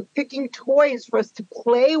 Oh, you're picking toys for us to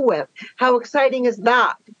play with. How exciting is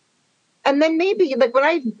that? And then maybe, like, when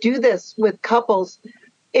I do this with couples,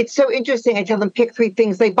 it's so interesting. I tell them pick 3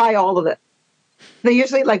 things. They buy all of it. They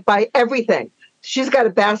usually like buy everything. She's got a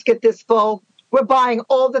basket this full. We're buying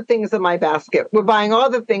all the things in my basket. We're buying all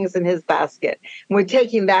the things in his basket. And we're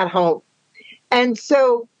taking that home. And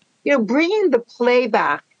so, bringing the play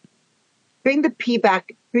back, bring the P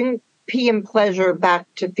back, bring P and pleasure back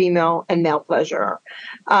to female and male pleasure.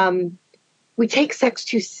 We take sex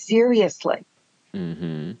too seriously.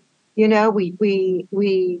 Mm-hmm.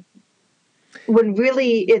 We when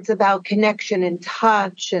really it's about connection and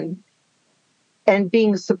touch and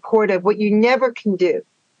being supportive. What you never can do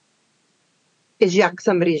is yuck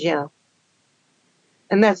somebody's yum.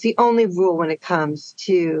 And that's the only rule when it comes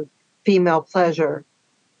to female pleasure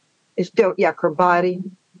is don't yuck her body.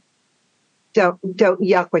 Don't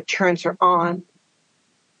yuck what turns her on.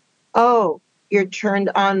 Oh, you're turned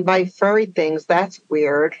on by furry things. That's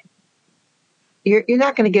weird. You're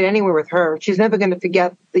not going to get anywhere with her. She's never going to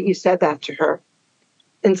forget that you said that to her.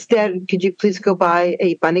 Instead, could you please go buy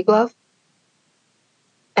a bunny glove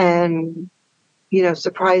and,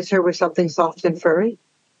 surprise her with something soft and furry?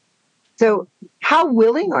 So how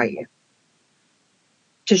willing are you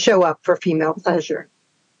to show up for female pleasure?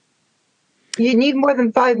 You need more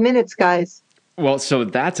than 5 minutes, guys. Well, so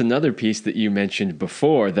that's another piece that you mentioned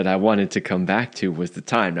before that I wanted to come back to was the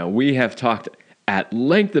time. Now, we have talked at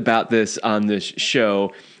length about this on this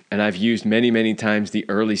show, and I've used many, many times the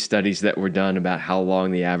early studies that were done about how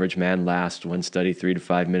long the average man lasts. One study, 3 to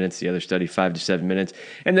 5 minutes. The other study, 5 to 7 minutes.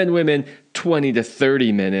 And then women, 20 to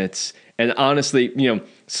 30 minutes. And honestly,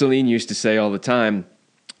 Celine used to say all the time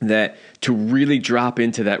that to really drop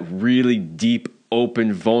into that really deep,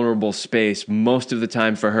 open, vulnerable space, most of the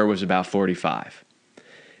time for her was about 45.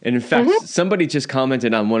 And in fact, somebody just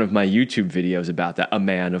commented on one of my YouTube videos about that. A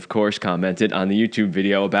man, of course, commented on the YouTube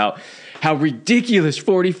video about how ridiculous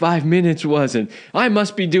 45 minutes was, and I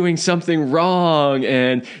must be doing something wrong,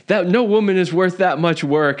 and that no woman is worth that much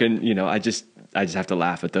work. And I just have to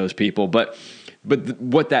laugh at those people. But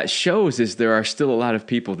what that shows is there are still a lot of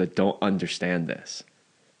people that don't understand this.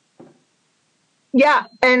 Yeah,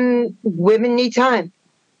 and women need time.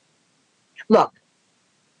 Look,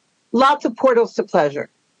 lots of portals to pleasure,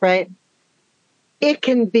 right? It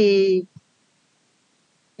can be,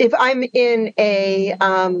 if I'm in a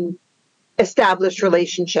established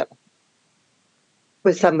relationship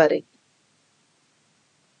with somebody,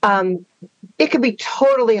 it could be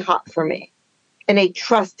totally hot for me in a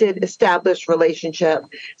trusted, established relationship.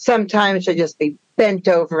 Sometimes I just be bent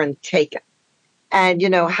over and taken. And,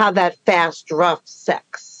 have that fast, rough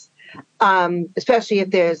sex, especially if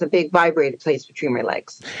there's a big vibrator placed between my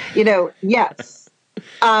legs. Yes.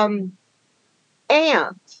 And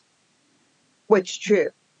what's true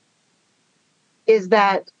is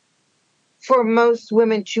that for most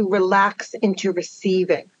women to relax into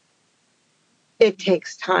receiving, it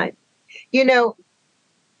takes time.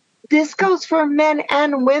 This goes for men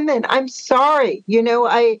and women. I'm sorry.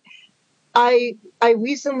 I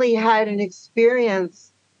recently had an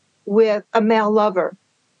experience with a male lover,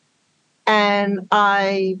 and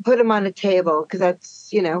I put him on a table because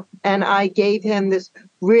that's, and I gave him this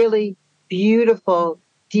really beautiful,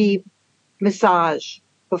 deep massage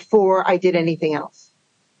before I did anything else.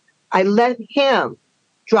 I let him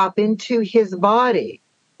drop into his body,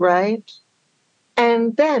 right?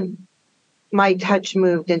 And then my touch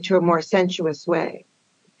moved into a more sensuous way.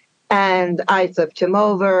 And I flipped him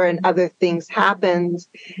over and other things happened.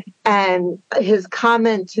 And his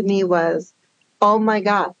comment to me was, oh my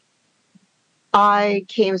God, I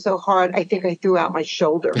came so hard, I think I threw out my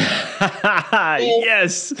shoulder.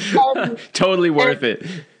 Yes. And, Totally worth it.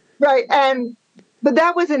 right. But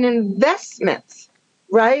that was an investment,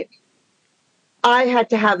 right? I had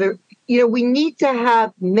to have we need to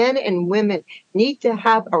have, men and women need to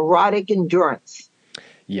have erotic endurance.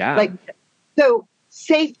 Yeah. Like, so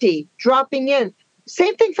safety, dropping in,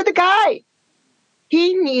 same thing for the guy.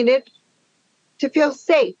 He needed to feel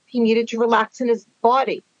safe. He needed to relax in his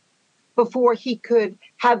body before he could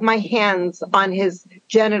have my hands on his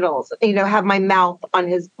genitals, have my mouth on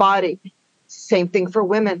his body. Same thing for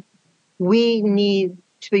women. We need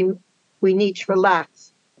to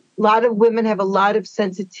relax. A lot of women have a lot of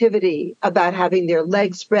sensitivity about having their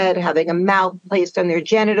legs spread, having a mouth placed on their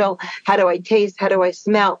genital. How do I taste? How do I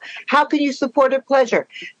smell? How can you support her pleasure?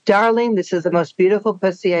 Darling, this is the most beautiful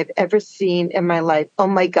pussy I've ever seen in my life. Oh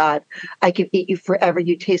my God, I could eat you forever.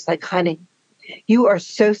 You taste like honey. You are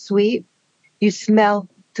so sweet. You smell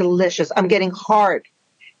delicious. I'm getting hard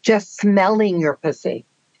just smelling your pussy.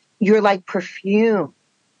 You're like perfume.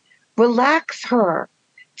 Relax her.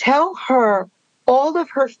 Tell her all of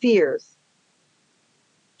her fears.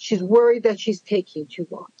 She's worried that she's taking too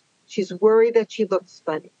long. She's worried that she looks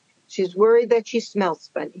funny. She's worried that she smells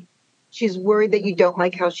funny. She's worried that you don't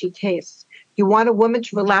like how she tastes. You want a woman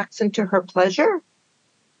to relax into her pleasure?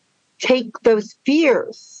 Take those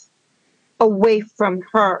fears away from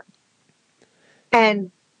her.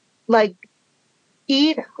 And literally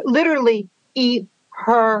eat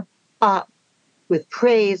her up with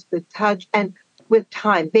praise, with touch, and with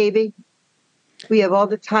time. Baby, we have all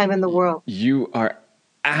the time in the world. You are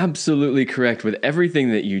absolutely correct with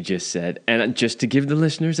everything that you just said. And just to give the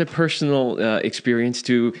listeners a personal experience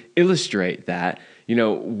to illustrate that,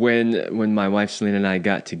 when my wife Selena and I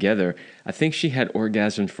got together, I think she had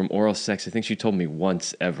orgasms from oral sex. I think she told me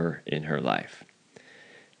once ever in her life.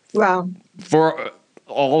 Wow. For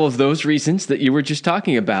all of those reasons that you were just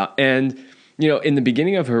talking about. And, in the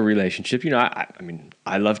beginning of her relationship,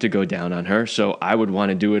 I love to go down on her, so I would want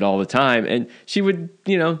to do it all the time. And she would,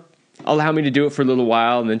 allow me to do it for a little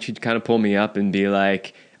while, and then she'd kind of pull me up and be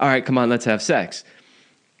like, all right, come on, let's have sex.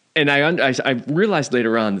 And I realized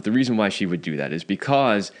later on that the reason why she would do that is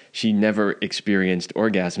because she never experienced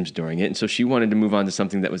orgasms during it. And so she wanted to move on to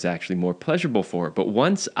something that was actually more pleasurable for her. But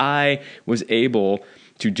once I was able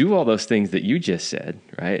to do all those things that you just said,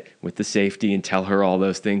 right, with the safety and tell her all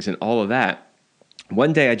those things and all of that,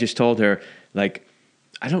 one day I just told her,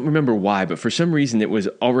 I don't remember why, but for some reason it was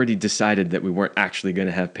already decided that we weren't actually going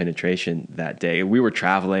to have penetration that day. We were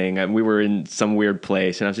traveling and we were in some weird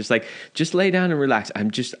place. And I was just like, just lay down and relax. I'm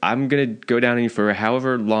going to go down on you for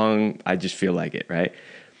however long I just feel like it, right?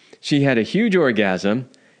 She had a huge orgasm.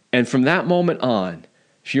 And from that moment on,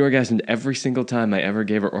 she orgasmed every single time I ever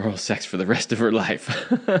gave her oral sex for the rest of her life.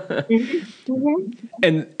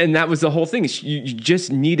 And that was the whole thing. You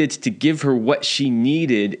just needed to give her what she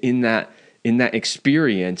needed in that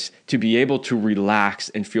experience to be able to relax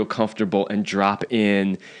and feel comfortable and drop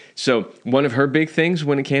in. So one of her big things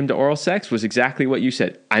when it came to oral sex was exactly what you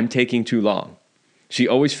said. I'm taking too long. She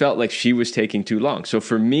always felt like she was taking too long. So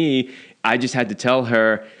for me, I just had to tell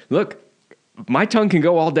her, look, my tongue can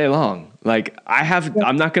go all day long.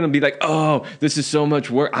 I'm not going to be like, oh, this is so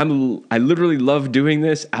much work. I literally love doing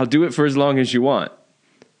this. I'll do it for as long as you want.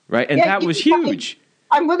 Right. And that was huge.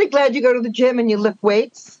 I'm really glad you go to the gym and you lift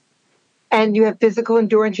weights and you have physical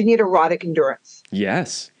endurance. You need erotic endurance.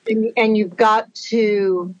 Yes. And you've got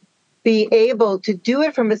to be able to do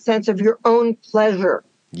it from a sense of your own pleasure.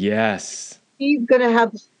 Yes.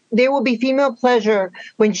 There will be female pleasure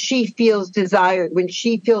when she feels desired, when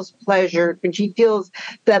she feels pleasured, when she feels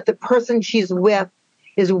that the person she's with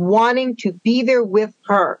is wanting to be there with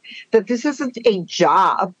her, that this isn't a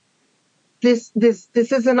job. This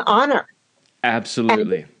is an honor.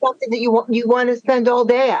 Absolutely. And something that you want to spend all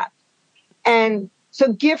day at. And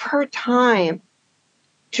so give her time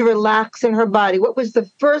to relax in her body. What was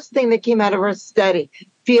the first thing that came out of our study?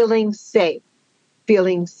 Feeling safe.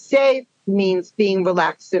 Feeling safe means being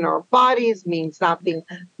relaxed in our bodies, means not being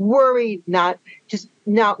worried, not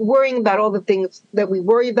worrying about all the things that we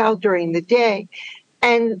worry about during the day.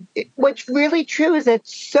 And what's really true is that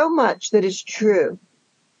so much that is true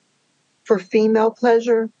for female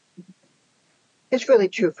pleasure is really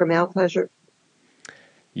true for male pleasure.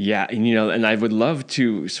 Yeah, and I would love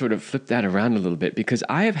to sort of flip that around a little bit, because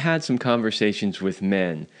I have had some conversations with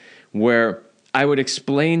men where I would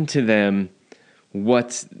explain to them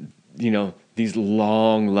what these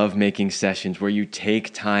long lovemaking sessions where you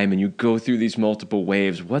take time and you go through these multiple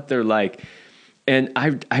waves, what they're like. And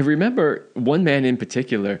I remember one man in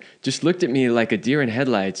particular just looked at me like a deer in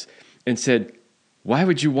headlights and said, "Why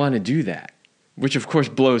would you want to do that?" Which of course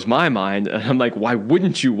blows my mind. And I'm like, why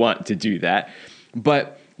wouldn't you want to do that?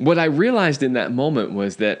 But what I realized in that moment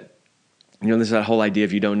was that, there's that whole idea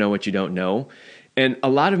of you don't know what you don't know. And a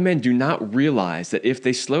lot of men do not realize that if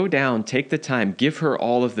they slow down, take the time, give her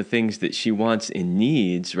all of the things that she wants and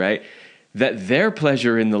needs, right, that their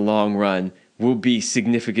pleasure in the long run will be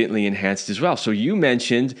significantly enhanced as well. So you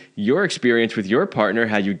mentioned your experience with your partner,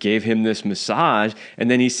 how you gave him this massage,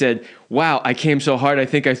 and then he said, "Wow, I came so hard, I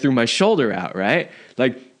think I threw my shoulder out," right?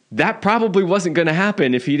 Like, that probably wasn't going to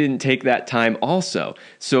happen if he didn't take that time also.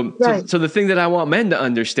 So the thing that I want men to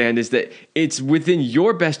understand is that it's within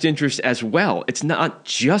your best interest as well. It's not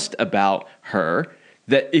just about her.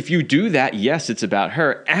 That if you do that, yes, it's about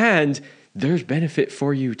her, and there's benefit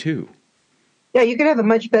for you too. Yeah, you can have a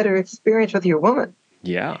much better experience with your woman.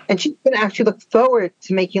 Yeah. And she's going to actually look forward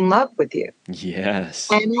to making love with you. Yes.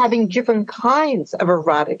 And having different kinds of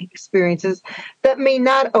erotic experiences that may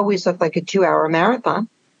not always look like a 2-hour marathon.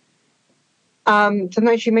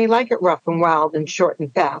 Sometimes she may like it rough and wild and short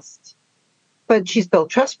and fast. But she's built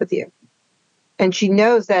trust with you. And she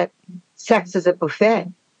knows that sex is a buffet.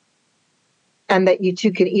 And that you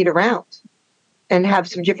two can eat around and have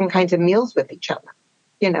some different kinds of meals with each other.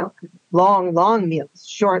 Long meals,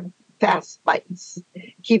 short, fast bites,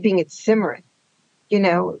 keeping it simmering,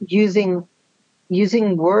 using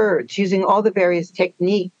words, using all the various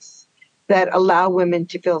techniques that allow women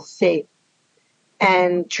to feel safe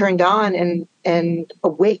and turned on and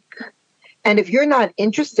awake. And if you're not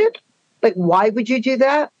interested, like, why would you do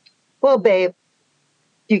that? Well, babe,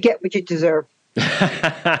 you get what you deserve.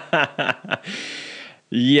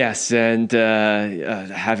 Yes, and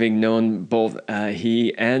having known both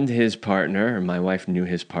he and his partner, or my wife knew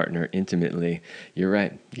his partner intimately, you're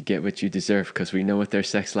right. You get what you deserve because we know what their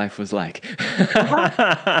sex life was like.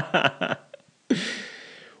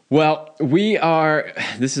 Well,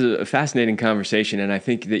 this is a fascinating conversation, and I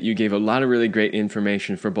think that you gave a lot of really great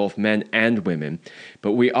information for both men and women,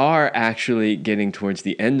 but we are actually getting towards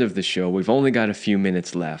the end of the show. We've only got a few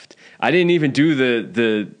minutes left. I didn't even do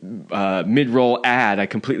the mid-roll ad. I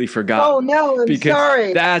completely forgot. Oh, no, I'm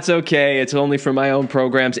sorry. That's okay. It's only for my own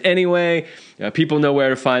programs anyway. People know where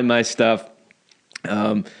to find my stuff.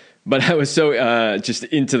 But I was so just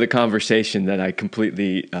into the conversation that I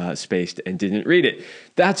completely spaced and didn't read it.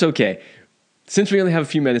 That's okay. Since we only have a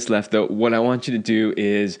few minutes left, though, what I want you to do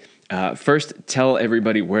is first tell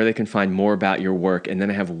everybody where they can find more about your work, and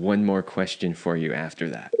then I have one more question for you after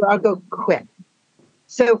that. I'll go quick.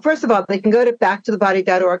 So first of all, they can go to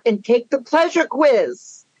backtothebody.org and take the pleasure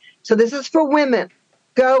quiz. So this is for women.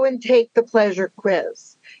 Go and take the pleasure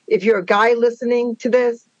quiz. If you're a guy listening to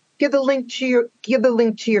this, give the link to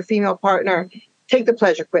your female partner. Take the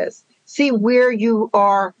pleasure quiz. See where you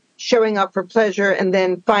are showing up for pleasure, and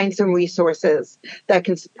then find some resources that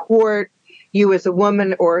can support you as a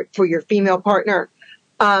woman or for your female partner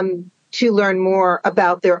to learn more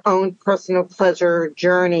about their own personal pleasure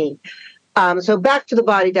journey. So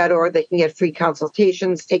backtothebody.org, they can get free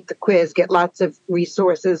consultations, take the quiz, get lots of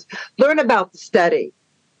resources, learn about the study,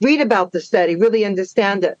 read about the study, really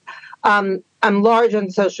understand it. I'm large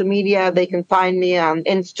on social media. They can find me on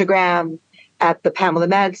Instagram at the Pamela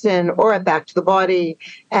Madsen or at Back to the Body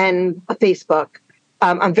and Facebook.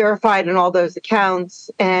 I'm verified in all those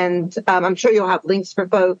accounts, and I'm sure you'll have links for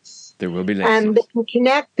folks. There will be links. And they can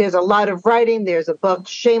connect. There's a lot of writing. There's a book,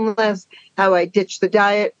 Shameless, How I Ditched the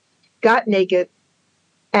Diet, Got Naked,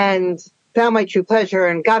 and Found My True Pleasure,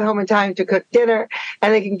 and got home in time to cook dinner.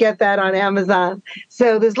 And they can get that on Amazon.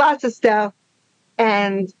 So there's lots of stuff.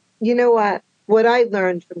 And you know what? What I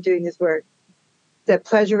learned from doing this work, that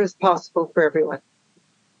pleasure is possible for everyone.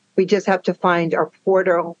 We just have to find our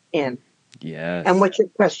portal in. Yes. And what's your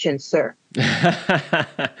question, sir?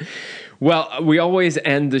 Well, we always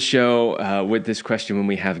end the show with this question when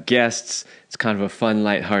we have guests. It's kind of a fun,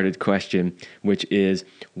 lighthearted question, which is,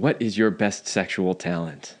 what is your best sexual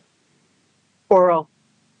talent? Oral.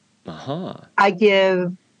 Uh-huh. I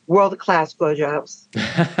give world-class blowjobs.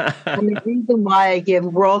 And the reason why I give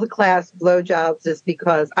world-class blowjobs is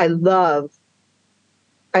because I love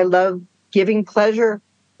giving pleasure,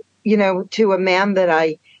 to a man that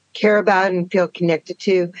I care about and feel connected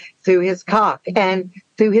to through his cock and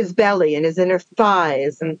through his belly and his inner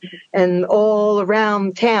thighs and all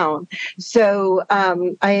around town. So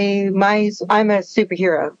I'm a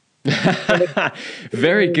superhero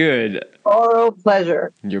Very good. Oral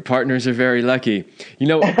pleasure. Your partners are very lucky. You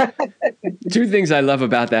know, two things I love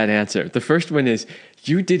about that answer. The first one is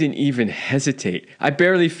you didn't even hesitate. I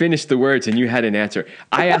barely finished the words and you had an answer.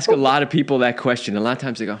 I ask a lot of people that question. A lot of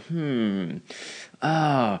times they go,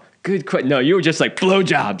 oh, good question. No, you were just like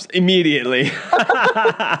blowjobs immediately.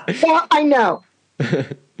 Well, I know.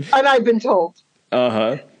 And I've been told.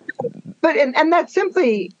 Uh-huh. But and that's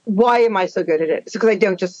simply why am I so good at it? It's because I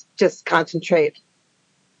don't just concentrate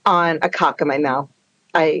on a cock in my mouth.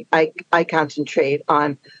 I concentrate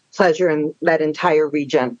on pleasure in that entire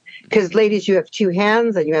region. Because ladies, you have two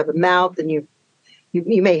hands and you have a mouth and you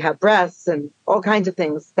may have breasts and all kinds of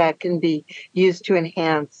things that can be used to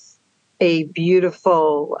enhance a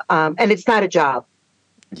beautiful and it's not a job.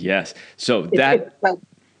 Yes. So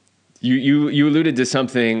You alluded to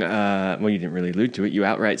something, well, you didn't really allude to it, you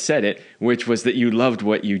outright said it, which was that you loved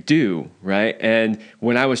what you do, right? And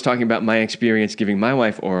when I was talking about my experience giving my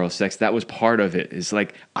wife oral sex, that was part of it. It's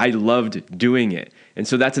like, I loved doing it. And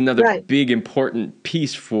so that's another big important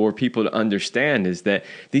piece for people to understand is that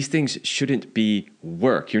these things shouldn't be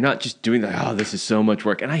work. You're not just doing that, oh, this is so much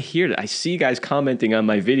work. And I hear that. I see guys commenting on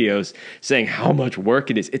my videos saying how much work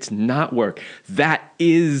it is. It's not work. That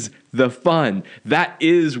is the fun. That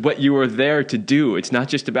is what you are there to do. It's not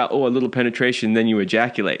just about, oh, a little penetration, then you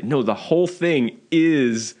ejaculate. No, the whole thing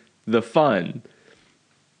is the fun.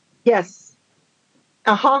 Yes.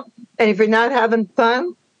 And if you're not having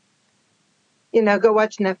fun, go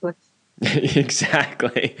watch Netflix.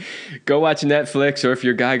 Exactly. Go watch Netflix, or if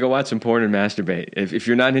you're a guy, go watch some porn and masturbate. If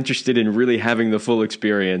you're not interested in really having the full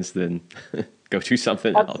experience, then go do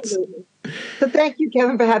something else. So thank you,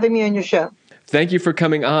 Kevin, for having me on your show. Thank you for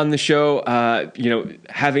coming on the show.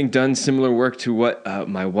 Having done similar work to what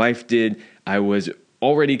my wife did, I was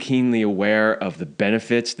already keenly aware of the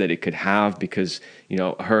benefits that it could have because,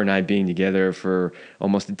 her and I being together for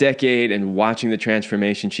almost a decade and watching the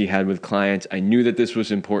transformation she had with clients, I knew that this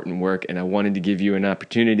was important work and I wanted to give you an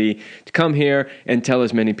opportunity to come here and tell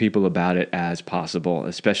as many people about it as possible,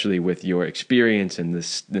 especially with your experience and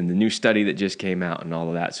the new study that just came out and all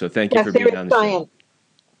of that. So thank you for being on the show.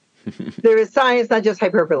 There is science, not just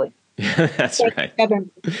hyperbole. That's right.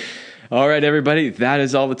 All right, everybody. That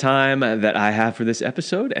is all the time that I have for this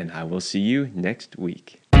episode, and I will see you next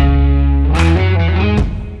week.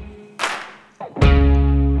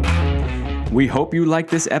 We hope you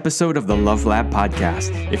liked this episode of the Love Lab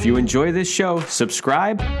podcast. If you enjoy this show,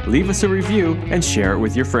 subscribe, leave us a review, and share it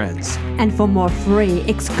with your friends. And for more free,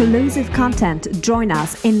 exclusive content, join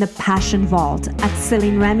us in the Passion Vault at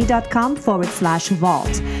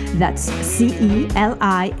CelineRemy.com/vault. That's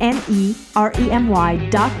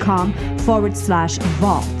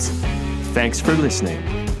CelineRemy.com/vault. Thanks for listening.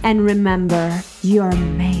 And remember, you're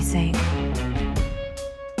amazing.